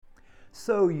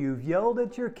So you've yelled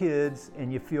at your kids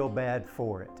and you feel bad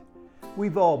for it.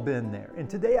 We've all been there. And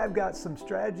today I've got some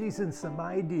strategies and some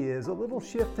ideas, a little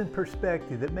shift in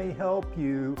perspective that may help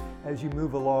you as you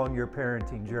move along your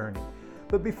parenting journey.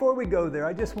 But before we go there,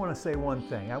 I just want to say one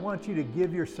thing. I want you to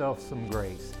give yourself some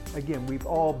grace. Again, we've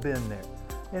all been there.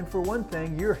 And for one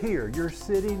thing, you're here. You're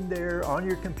sitting there on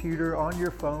your computer, on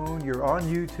your phone, you're on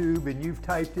YouTube, and you've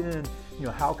typed in,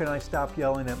 how can I stop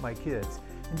yelling at my kids?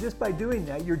 And just by doing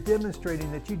that, you're demonstrating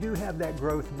that you do have that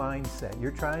growth mindset.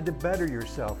 You're trying to better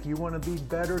yourself. You want to be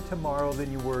better tomorrow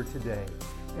than you were today.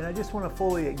 And I just want to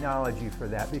fully acknowledge you for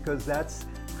that because that's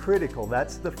critical.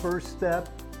 That's the first step.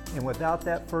 And without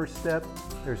that first step,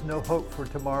 there's no hope for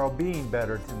tomorrow being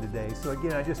better than today. So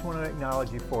again, I just want to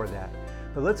acknowledge you for that.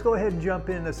 But let's go ahead and jump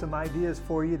into some ideas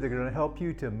for you that are going to help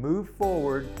you to move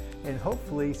forward and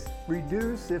hopefully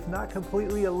reduce, if not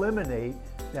completely eliminate,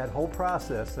 that whole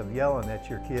process of yelling at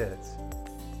your kids.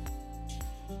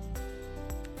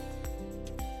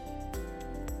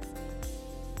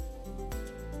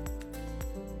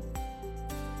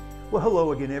 Well,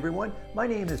 hello again, everyone. My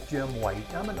name is Jim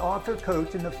White. I'm an author,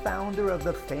 coach, and the founder of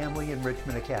the Family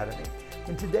Enrichment Academy.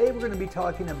 And today we're going to be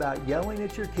talking about yelling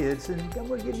at your kids, and I'm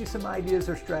going to give you some ideas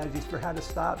or strategies for how to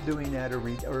stop doing that or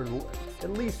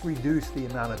at least reduce the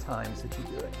amount of times that you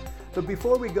do it. But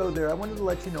before we go there, I wanted to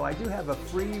let you know I do have a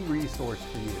free resource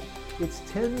for you. It's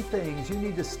 10 things you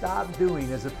need to stop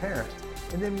doing as a parent,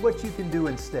 and then what you can do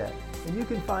instead. And you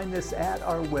can find this at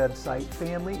our website,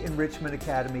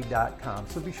 FamilyEnrichmentAcademy.com.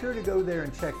 So be sure to go there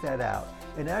and check that out.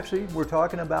 And actually, we're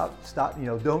talking about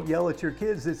don't yell at your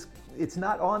kids. It's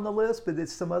not on the list, but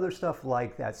it's some other stuff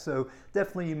like that. So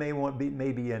definitely you may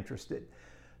be interested.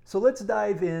 So let's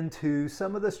dive into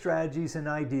some of the strategies and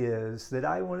ideas that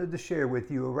I wanted to share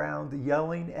with you around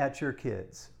yelling at your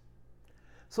kids.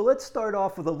 So let's start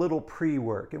off with a little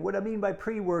pre-work. And what I mean by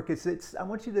pre-work is I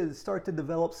want you to start to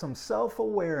develop some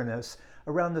self-awareness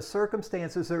around the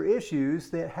circumstances or issues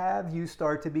that have you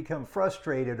start to become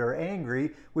frustrated or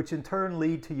angry, which in turn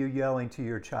lead to you yelling to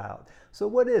your child. So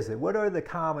what is it? What are the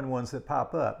common ones that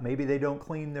pop up? Maybe they don't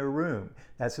clean their room.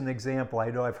 That's an example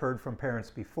I know I've heard from parents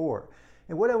before.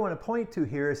 And what I want to point to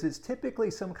here is it's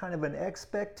typically some kind of an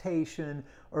expectation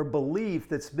or belief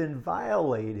that's been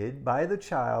violated by the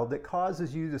child that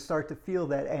causes you to start to feel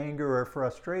that anger or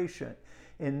frustration.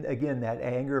 And again, that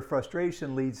anger or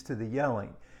frustration leads to the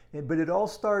yelling. But it all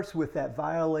starts with that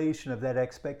violation of that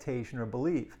expectation or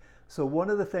belief. So one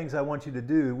of the things I want you to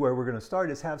do, where we're going to start,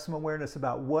 is have some awareness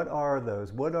about what are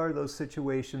those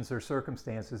situations or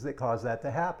circumstances that cause that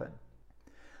to happen.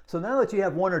 So now that you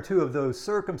have one or two of those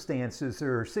circumstances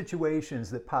or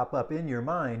situations that pop up in your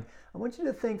mind, I want you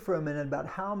to think for a minute about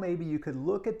how maybe you could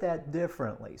look at that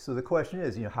differently. So the question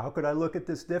is, how could I look at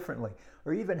this differently?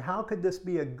 Or even how could this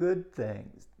be a good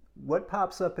thing? What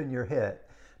pops up in your head?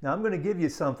 Now I'm going to give you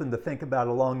something to think about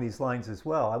along these lines as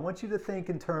well. I want you to think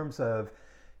in terms of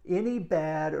any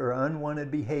bad or unwanted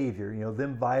behavior,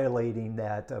 them violating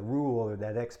that rule or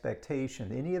that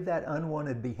expectation, any of that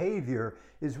unwanted behavior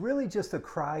is really just a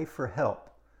cry for help.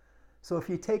 So if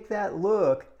you take that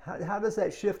look, how does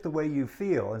that shift the way you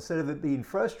feel? Instead of it being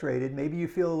frustrated, maybe you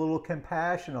feel a little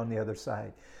compassion on the other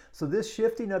side. So this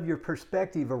shifting of your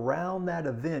perspective around that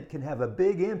event can have a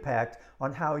big impact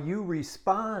on how you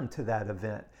respond to that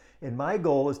event. And my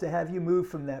goal is to have you move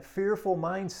from that fearful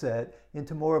mindset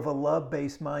into more of a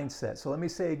love-based mindset. So let me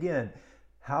say again,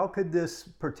 how could this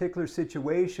particular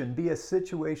situation be a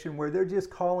situation where they're just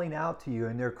calling out to you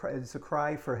and it's a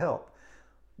cry for help?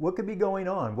 What could be going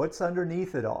on? What's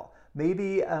underneath it all?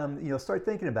 Maybe start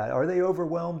thinking about it. Are they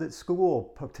overwhelmed at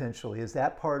school potentially? Is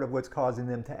that part of what's causing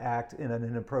them to act in an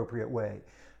inappropriate way?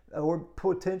 Or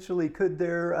potentially could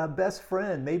their best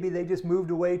friend, maybe they just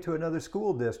moved away to another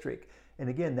school district. And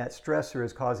again, that stressor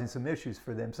is causing some issues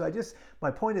for them. So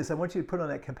my point is I want you to put on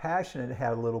that compassionate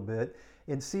hat a little bit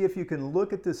and see if you can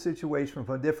look at this situation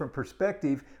from a different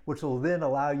perspective, which will then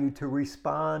allow you to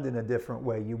respond in a different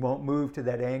way. You won't move to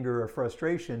that anger or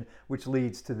frustration, which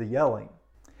leads to the yelling.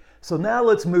 So now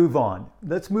let's move on.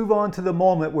 Let's move on to the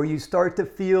moment where you start to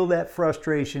feel that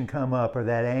frustration come up or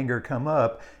that anger come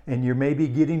up, and you're maybe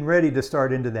getting ready to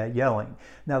start into that yelling.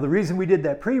 Now the reason we did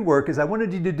that pre-work is I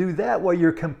wanted you to do that while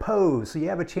you're composed, so you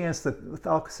have a chance to,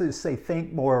 I'll say,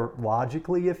 think more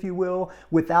logically, if you will,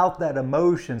 without that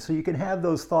emotion, so you can have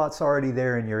those thoughts already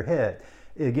there in your head.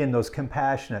 Again, those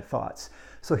compassionate thoughts.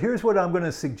 So here's what I'm going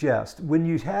to suggest. When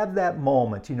you have that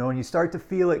moment, and you start to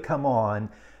feel it come on,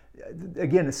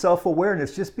 again, it's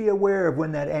self-awareness. Just be aware of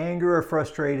when that anger or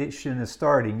frustration is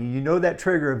starting. You know that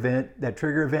trigger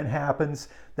event happens.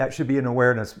 That should be an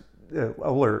awareness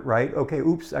alert, right? Okay,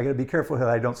 oops, I got to be careful that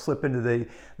I don't slip into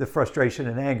the frustration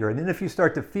and anger. And then if you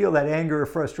start to feel that anger or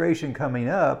frustration coming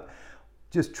up,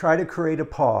 just try to create a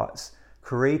pause.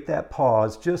 Create that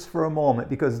pause just for a moment,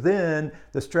 because then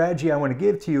the strategy I want to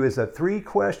give to you is a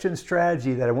 3-question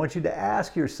strategy that I want you to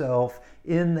ask yourself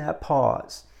in that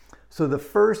pause. So the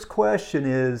first question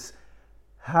is,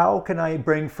 how can I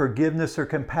bring forgiveness or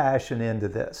compassion into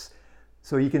this?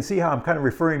 So you can see how I'm kind of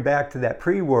referring back to that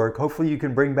pre-work. Hopefully you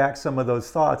can bring back some of those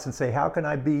thoughts and say, how can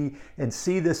I be and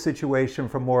see this situation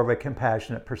from more of a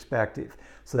compassionate perspective?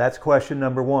 So that's question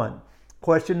number 1.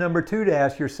 Question number 2 to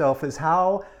ask yourself is,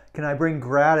 how can I bring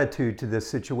gratitude to this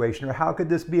situation, or how could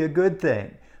this be a good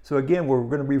thing? So again, we're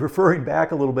going to be referring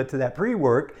back a little bit to that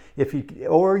pre-work,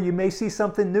 or you may see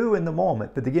something new in the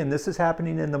moment. But again, this is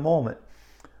happening in the moment.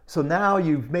 So now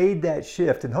you've made that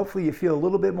shift, and hopefully you feel a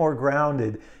little bit more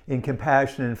grounded in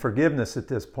compassion and forgiveness at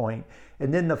this point.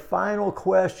 And then the final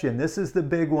question, this is the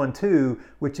big one too,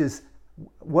 which is,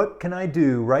 what can I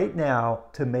do right now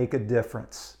to make a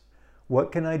difference?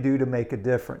 What can I do to make a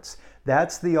difference?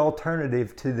 That's the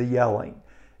alternative to the yelling.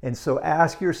 And so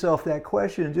ask yourself that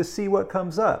question and just see what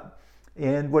comes up.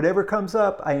 And whatever comes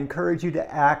up, I encourage you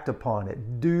to act upon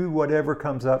it. Do whatever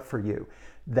comes up for you.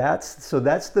 That's the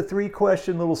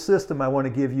 3-question little system I want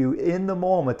to give you in the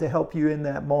moment to help you in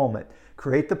that moment.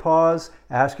 Create the pause,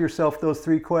 ask yourself those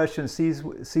 3 questions,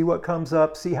 see what comes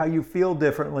up, see how you feel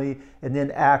differently, and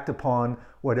then act upon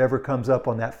whatever comes up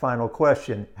on that final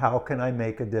question. How can I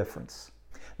make a difference?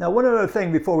 Now, one other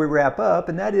thing before we wrap up,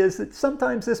 and that is that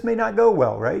sometimes this may not go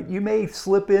well, right? You may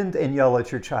slip in and yell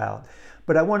at your child.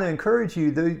 But I want to encourage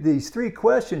you, these 3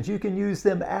 questions, you can use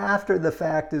them after the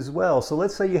fact as well. So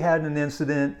let's say you had an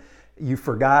incident, you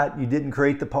forgot, you didn't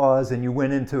create the pause, and you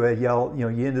went into a yell, you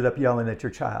ended up yelling at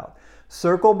your child.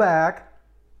 Circle back,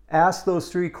 ask those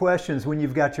 3 questions when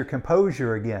you've got your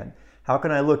composure again. How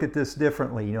can I look at this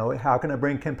differently? How can I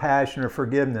bring compassion or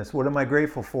forgiveness? What am I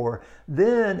grateful for?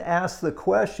 Then ask the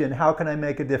question, how can I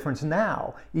make a difference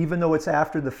now? Even though it's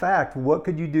after the fact, what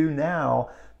could you do now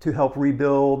to help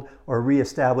rebuild or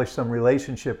reestablish some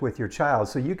relationship with your child?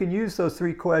 So you can use those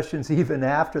 3 questions even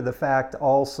after the fact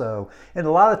also. And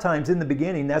a lot of times in the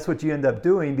beginning, that's what you end up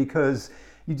doing, because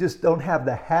you just don't have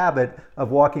the habit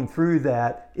of walking through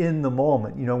that in the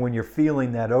moment, when you're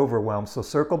feeling that overwhelm. So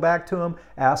circle back to them,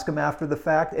 ask them after the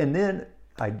fact, and then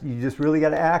you just really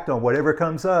got to act on whatever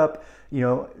comes up.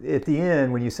 At the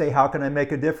end, when you say, how can I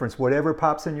make a difference? Whatever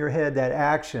pops in your head, that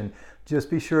action, just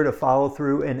be sure to follow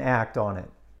through and act on it.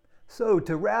 So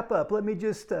to wrap up, let me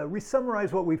just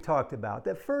summarize what we've talked about.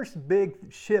 That first big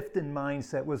shift in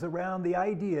mindset was around the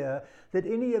idea that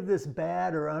any of this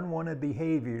bad or unwanted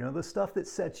behavior, the stuff that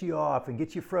sets you off and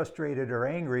gets you frustrated or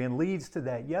angry and leads to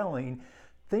that yelling,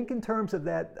 think in terms of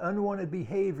that unwanted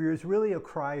behavior as really a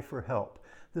cry for help.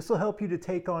 This will help you to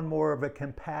take on more of a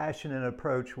compassionate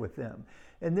approach with them.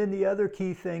 And then the other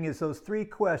key thing is those 3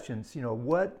 questions.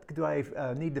 What do I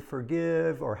need to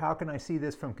forgive, or how can I see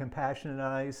this from compassionate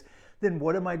eyes? Then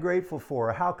what am I grateful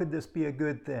for? How could this be a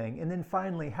good thing? And then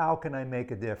finally, how can I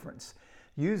make a difference?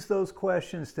 Use those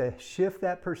questions to shift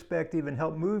that perspective and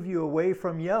help move you away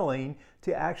from yelling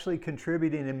to actually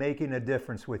contributing and making a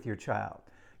difference with your child.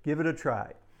 Give it a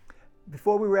try.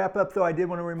 Before we wrap up though, I did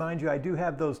want to remind you, I do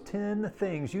have those 10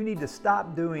 things you need to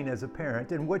stop doing as a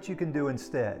parent and what you can do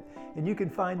instead. And you can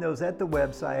find those at the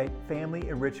website,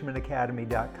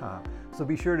 FamilyEnrichmentAcademy.com. So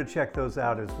be sure to check those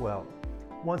out as well.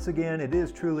 Once again, it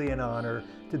is truly an honor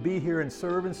to be here and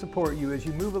serve and support you as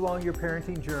you move along your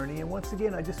parenting journey. And once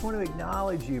again, I just want to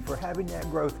acknowledge you for having that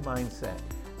growth mindset.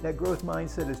 That growth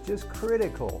mindset is just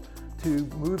critical to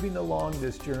moving along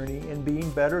this journey and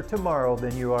being better tomorrow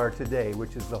than you are today,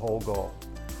 which is the whole goal.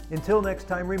 Until next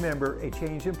time, remember, a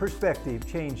change in perspective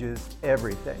changes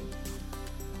everything.